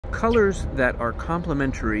colors that are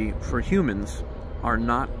complementary for humans are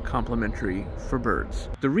not complementary for birds.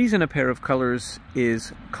 The reason a pair of colors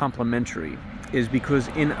is complementary is because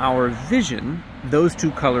in our vision, those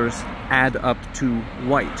two colors add up to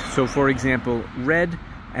white. So for example, red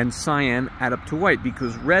and cyan add up to white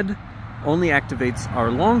because red only activates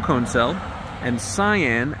our long cone cell and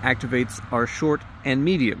cyan activates our short and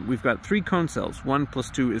medium. We've got 3 cone cells. 1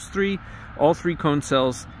 + 2 is 3. All 3 cone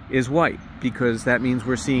cells is white because that means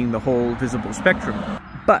we're seeing the whole visible spectrum.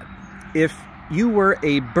 But if you were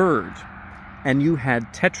a bird and you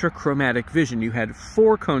had tetrachromatic vision, you had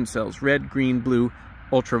 4 cone cells, red, green, blue,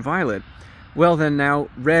 ultraviolet, well then now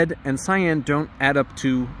red and cyan don't add up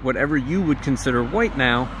to whatever you would consider white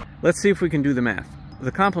now. Let's see if we can do the math.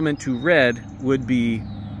 The complement to red would be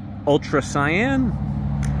ultracyan.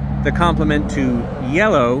 The complement to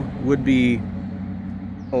yellow would be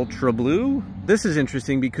ultra blue. This is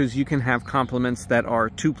interesting because you can have complements that are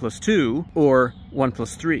 2 + 2 or 1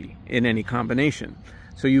 + 3 in any combination.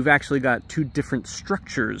 So you've actually got 2 different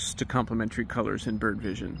structures to complementary colors in bird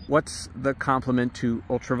vision. What's the complement to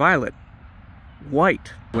ultraviolet?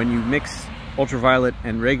 White. When you mix ultraviolet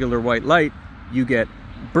and regular white light, you get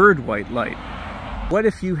bird white light. What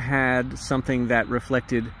if you had something that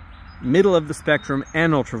reflected middle of the spectrum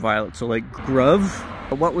and ultraviolet, so like gruv?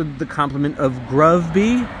 What would the complement of gruv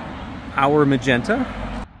be? Our magenta?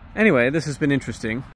 Anyway, this has been interesting.